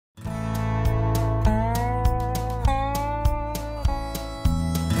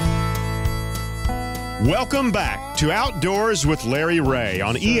Welcome back to Outdoors with Larry Ray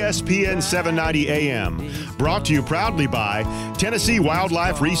on ESPN 790 AM. Brought to you proudly by Tennessee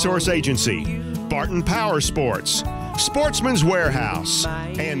Wildlife Resource Agency, Barton Power Sports, Sportsman's Warehouse,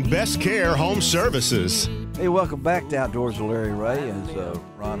 and Best Care Home Services. Hey, welcome back to Outdoors with Larry Ray. As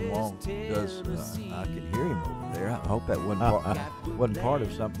Ron Wong does, I can hear him over there. I hope that wasn't part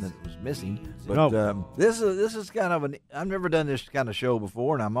of something that was missing. But this is kind of I've never done this kind of show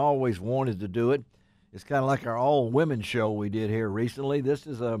before, and I'm always wanted to do it. It's kind of like our all-women show we did here recently. This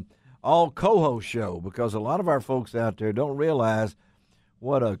is a all-co-host show because a lot of our folks out there don't realize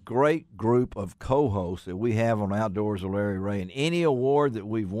what a great group of co-hosts that we have on Outdoors with Larry Ray. And any award that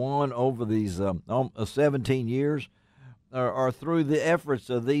we've won over these 17 years are through the efforts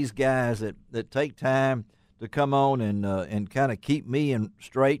of these guys that take time to come on and kind of keep me in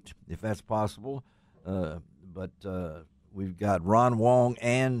straight, if that's possible. But we've got Ron Wong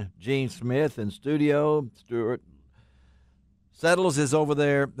and Gene Smith in studio. Stuart Settles is over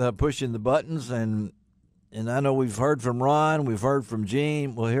there pushing the buttons, and I know we've heard from Ron, we've heard from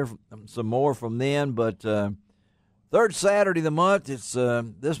Gene. We'll hear some more from them. But third Saturday of the month, it's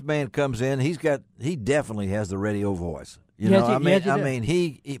this man comes in. He definitely has the radio voice. He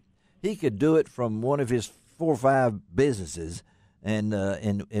could do it from one of his 4 or 5 businesses, and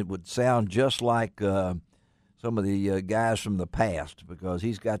it would sound just like some of the guys from the past because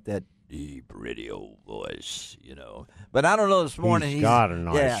he's got that deep radio voice, But I don't know this morning. He's got a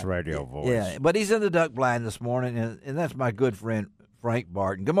nice radio voice. Yeah, but he's in the duck blind this morning, and that's my good friend Frank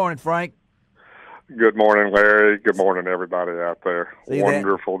Barton. Good morning, Frank. Good morning, Larry. Good morning, everybody out there. See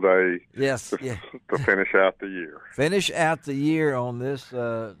Wonderful day. Yes, to finish out the year. Finish out the year on this.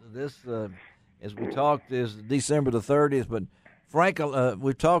 As we talked, is December the 30th, but Frank,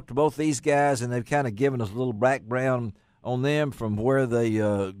 we've talked to both these guys, and they've kind of given us a little background on them from where they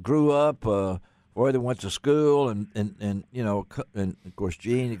grew up, where they went to school, and of course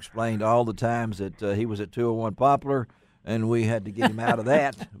Gene explained all the times that he was at 201 Poplar, and we had to get him out of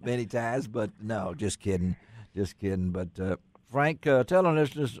that many times. But no, just kidding. But Frank, tell us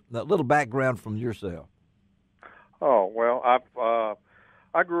just a little background from yourself. Oh well,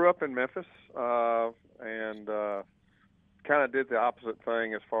 I grew up in Memphis and kind of did the opposite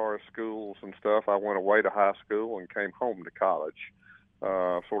thing as far as schools and stuff. I went away to high school and came home to college.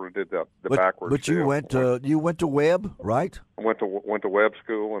 Sort of did the backwards. But you went to Webb, right? I went to Webb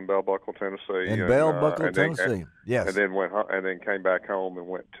School in Bell Buckle, Tennessee. Tennessee. Yes. And then came back home and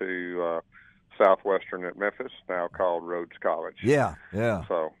went to Southwestern at Memphis, now called Rhodes College. Yeah.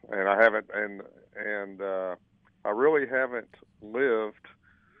 So, and I haven't, and I really haven't lived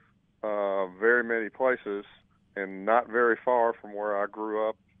very many places, and not very far from where I grew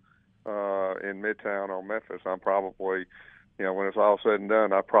up in Midtown on Memphis. I'm probably, when it's all said and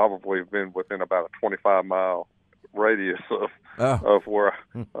done, I probably have been within about a 25-mile radius of where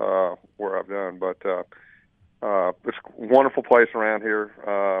I've done. But it's a wonderful place around here,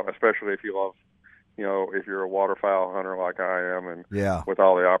 especially if you love, if you're a waterfowl hunter like I am, and with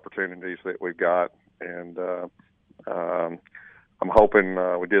all the opportunities that we've got. And I'm hoping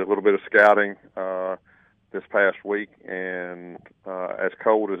we did a little bit of scouting this past week, and as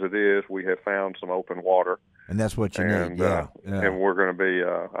cold as it is, we have found some open water. And that's what you need, And we're going to be,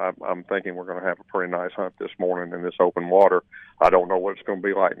 I'm thinking we're going to have a pretty nice hunt this morning in this open water. I don't know what it's going to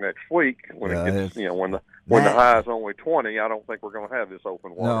be like next week when it gets, when the high is only 20. I don't think we're going to have this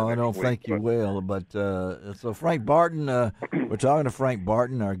open water. No, I don't think you will. But so Frank Barton, we're talking to Frank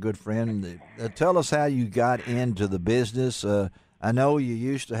Barton, our good friend. Tell us how you got into the business. I know you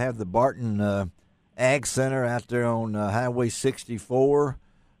used to have the Barton Ag Center out there on Highway 64.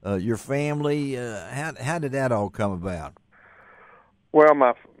 Your family, how did that all come about? Well,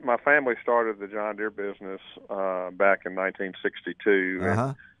 my family started the John Deere business back in 1962.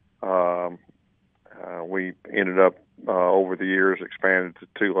 And, we ended up over the years expanded to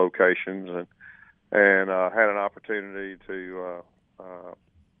 2 locations, and had an opportunity to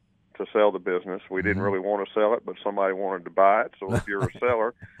sell the business. We didn't really want to sell it, but somebody wanted to buy it. So if you're a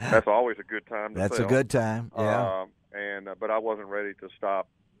seller, that's always a good time to sell. That's a good time, yeah. But I wasn't ready to stop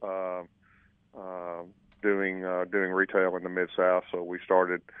doing retail in the Mid-South, so we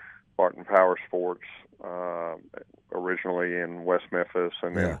started Barton Power Sports originally in West Memphis,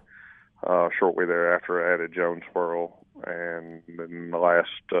 and then shortly thereafter added Jonesboro, and in the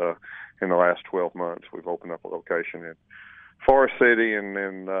last 12 months we've opened up a location in Forest City, and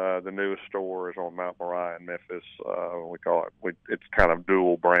then the newest store is on Mount Moriah in Memphis. We call it. It's kind of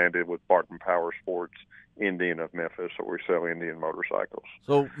dual branded with Barton Power Sports Indian of Memphis, so we sell Indian motorcycles.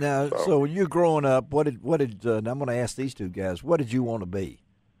 So now, so when you're growing up, what did and I'm going to ask these two guys, what did you want to be?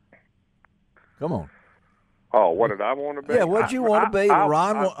 Come on. Oh, what did I want to be? Yeah, what did you want to be,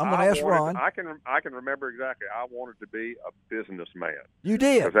 Ron? I'm going to ask Ron. I can remember exactly. I wanted to be a businessman. You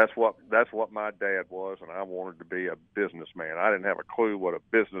did? Because that's what my dad was, and I wanted to be a businessman. I didn't have a clue what a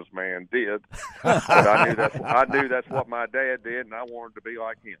businessman did, but I knew that's what my dad did, and I wanted to be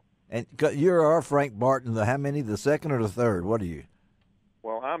like him. And you're our Frank Barton. The how many? The second or the third? What are you?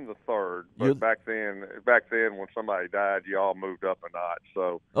 Well, I'm the third, but back then, when somebody died, you all moved up a notch.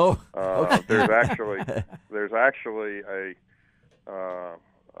 So, okay. there's actually a,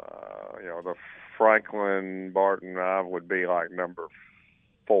 the Franklin Barton. I would be like number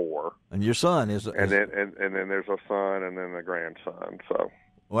 4. And your son is, and then there's a son, and then a grandson. So,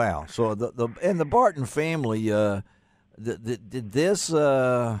 wow. So the Barton family, did this.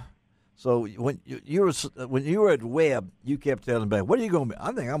 So when you were at Webb, you kept telling me, "What are you going to be?" I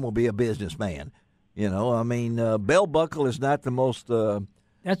think I'm going to be a businessman. I mean, Bell Buckle is not the most.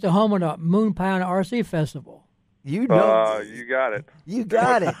 That's the home of the Moon Pound RC Festival. You know, you got it. You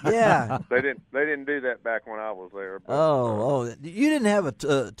got it. Yeah. They didn't do that back when I was there. But, you didn't have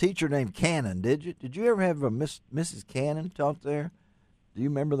a teacher named Cannon, did you? Did you ever have a Mrs. Cannon taught there? Do you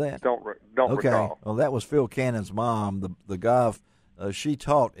remember that? Don't okay. recall. Well, that was Phil Cannon's mom, the guy. She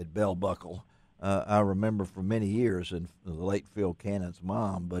taught at Bell Buckle. I remember for many years, and the late Phil Cannon's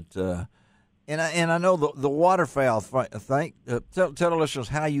mom. But and I know the waterfowl thing. Tell the listeners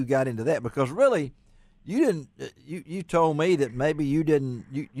how you got into that, because really, you didn't. You told me that maybe you didn't.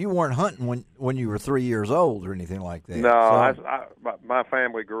 You weren't hunting when you were 3 years old or anything like that. No, my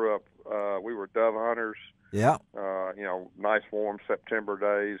family grew up. We were dove hunters. Yeah. Nice warm September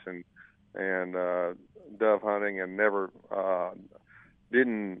days and dove hunting, and never.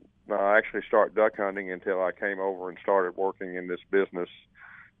 Didn't actually start duck hunting until I came over and started working in this business,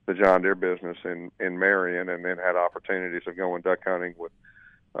 the John Deere business in Marion, and then had opportunities of going duck hunting with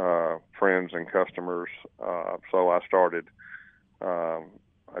friends and customers. So I started, I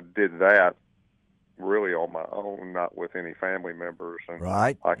did that really on my own, not with any family members. And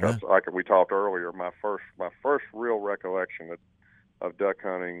right. Like we talked earlier, my first real recollection of duck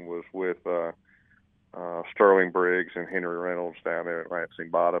hunting was with Sterling Briggs and Henry Reynolds down there at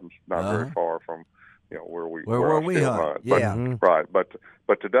Lansing Bottoms, not very far from where we hunt. Yeah, right. But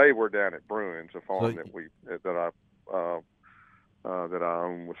today we're down at Bruins, a farm that I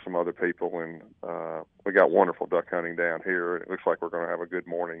own with some other people, and we got wonderful duck hunting down here. It looks like we're going to have a good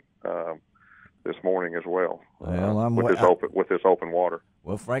morning this morning as well. Well, with this open water.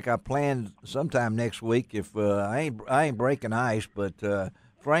 Well, Frank, I planned sometime next week. If I ain't breaking ice, but.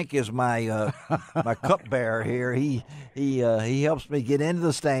 Frank is my my cupbearer here. He helps me get into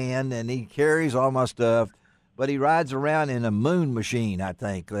the stand, and he carries all my stuff. But he rides around in a moon machine, I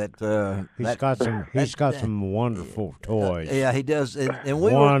think. He's got some wonderful toys. Yeah, he does. And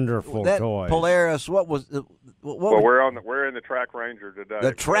wonderful toys. Polaris. We're in the Track Ranger today.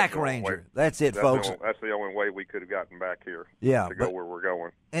 The Track Ranger. That's it, folks. That's the only way we could have gotten back here. Yeah, to go where we're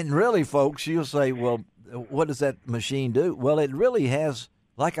going. And really, folks, you'll say, well, what does that machine do? Well, it really has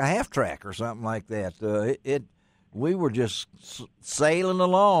like a half track or something like that. We were just sailing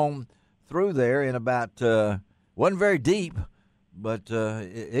along through there in about wasn't very deep, but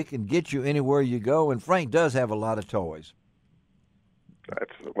it can get you anywhere you go. And Frank does have a lot of toys.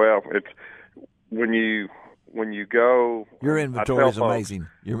 It's when you go. Your inventory is amazing.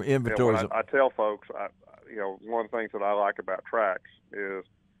 Your inventory. I tell folks, one of the things that I like about tracks is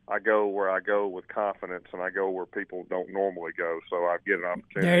I go where I go with confidence, and I go where people don't normally go. So I get an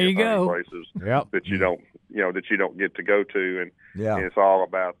opportunity. There you go. Places that you don't get to go to, and it's all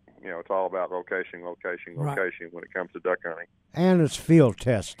about location when it comes to duck hunting. And it's field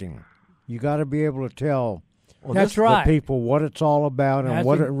testing. You got to be able to tell. Well, that's right. The people what it's all about and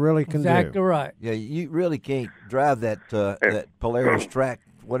what it really can do. Exactly right. Yeah, you really can't drive that that Polaris track.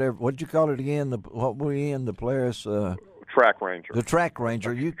 Whatever. What'd you call it again? The Polaris. Track Ranger. The Track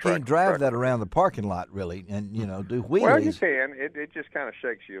Ranger. You can't drive that around the parking lot, really, and do wheelies. Well, you can. It just kind of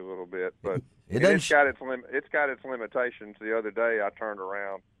shakes you a little bit, but it's got its limitations. The other day, I turned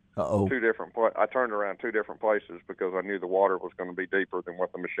around two different places because I knew the water was going to be deeper than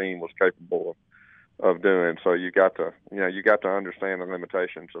what the machine was capable of doing. So you got to understand the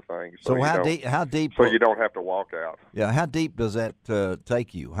limitations of things. So how deep? So you don't have to walk out. Yeah, how deep does that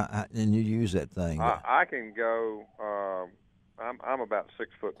take you? And you use that thing? I can go. I'm about 6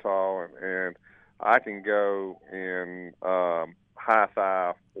 foot tall, and I can go in high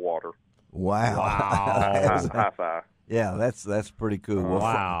thigh water. Wow. High thigh. Yeah, that's pretty cool.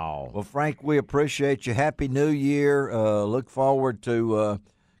 Wow. Well, Frank, we appreciate you. Happy New Year. Look forward to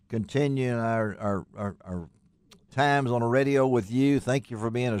continuing our times on the radio with you. Thank you for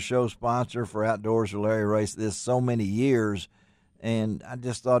being a show sponsor for Outdoors with Larry Ray this so many years. And I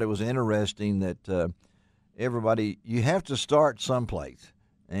just thought it was interesting that everybody, you have to start someplace.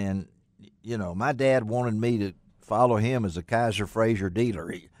 And, you know, my dad wanted me to follow him as a Kaiser Fraser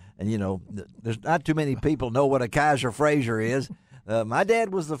dealer. And, you know, there's not too many people know what a Kaiser Fraser is. My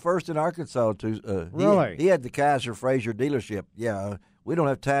dad was the first in Arkansas to really? He had the Kaiser Fraser dealership. Yeah, we don't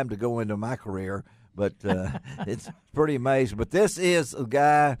have time to go into my career, but it's pretty amazing. But this is a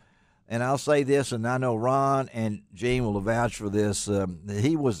guy, and I'll say this, and I know Ron and Gene will vouch for this.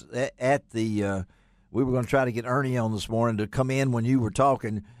 He was at the we were going to try to get Ernie on this morning to come in when you were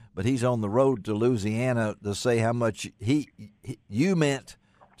talking, but he's on the road to Louisiana to say how much you meant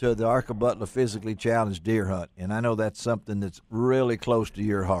to the Arca Butler Physically Challenged Deer Hunt, and I know that's something that's really close to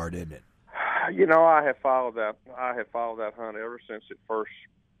your heart, isn't it? You know, I have followed that hunt ever since it first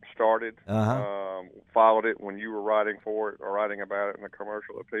started. Followed it when you were writing for it or writing about it in the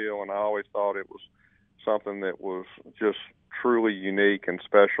Commercial Appeal, and I always thought it was something that was just truly unique and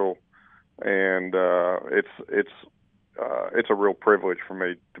special. And it's a real privilege for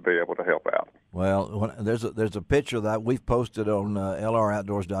me to be able to help out. Well, there's a picture that we've posted on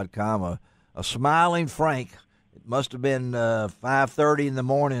LROutdoors.com. A smiling Frank. It must have been 5:30 in the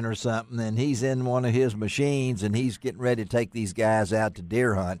morning or something, and he's in one of his machines, and he's getting ready to take these guys out to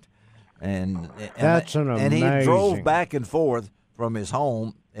deer hunt. And that's an amazing. And he drove back and forth from his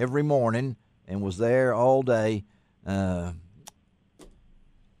home every morning and was there all day. I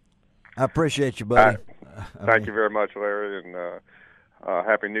appreciate you, buddy. Thank you very much, Larry, and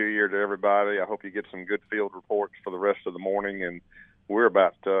Happy New Year to everybody. I hope you get some good field reports for the rest of the morning. And we're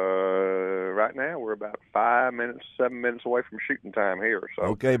about, right now, we're about 7 minutes away from shooting time here. So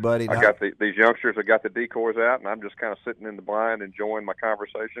okay, buddy. I got these youngsters that got the decoys out, and I'm just kind of sitting in the blind enjoying my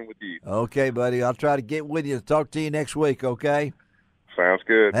conversation with you. Okay, buddy. I'll try to get with you to talk to you next week, okay? Sounds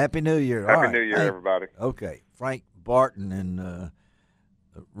good. Happy New Year. Happy New Year, everybody. Okay. Frank Barton, and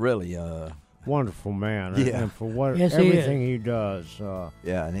really wonderful man, yeah. And for everything he does.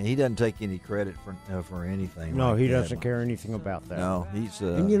 Yeah, and he doesn't take any credit for anything. No, like he that. doesn't care anything about that. No, he's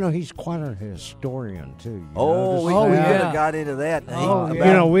and you know he's quite a historian too. We could have got into that. You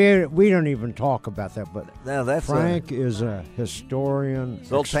know, we don't even talk about that, but now that's Frank is a historian.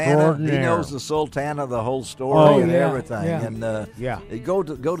 Sultana, he knows the Sultana, the whole story and everything. Yeah. And go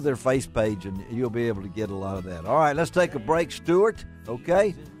to their face page, and you'll be able to get a lot of that. All right, let's take a break, Stuart.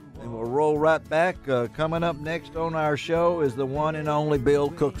 Okay. And we'll roll right back. Coming up next on our show is the one and only Bill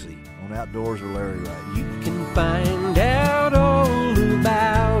Cooksey on Outdoors with Larry Ray. You can find out all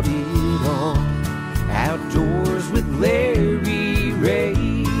about it on Outdoors with Larry